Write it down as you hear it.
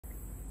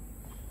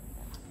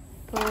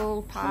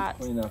simple part.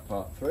 Clean up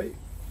part 3.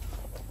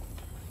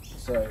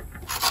 So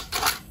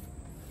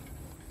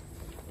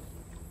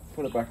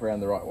put it back around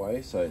the right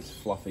way so it's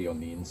fluffy on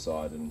the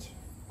inside and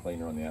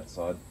cleaner on the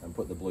outside, and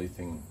put the blue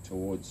thing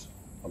towards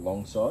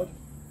alongside,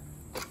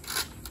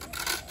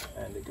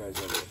 and it goes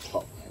over the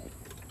top.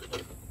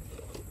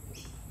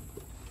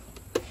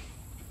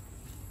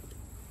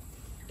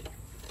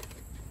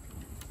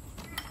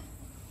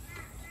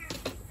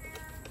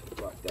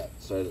 Like that,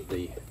 so that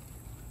the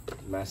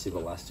massive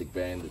elastic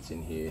band that's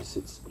in here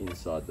sits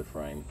inside the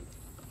frame.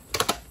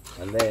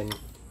 And then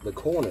the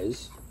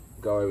corners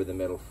go over the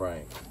metal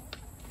frame,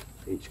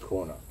 each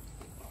corner.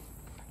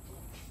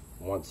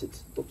 Once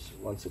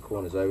the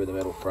corner's over the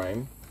metal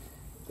frame,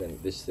 then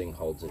this thing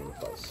holds it in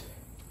place.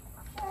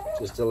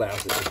 Just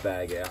allows it to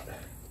bag out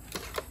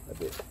a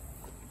bit.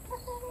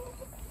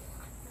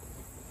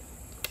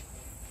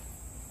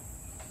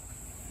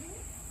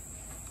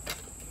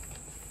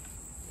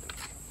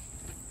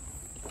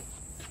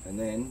 And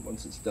then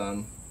once it's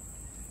done,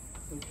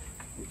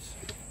 oops,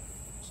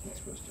 it's not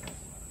supposed to happen.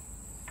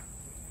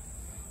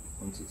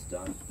 Once it's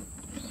done,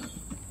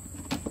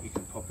 you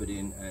can pop it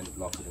in and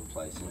lock it in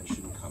place, and it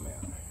shouldn't come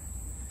out.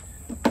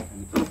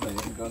 And the pool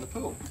cleaner can go in the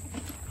pool.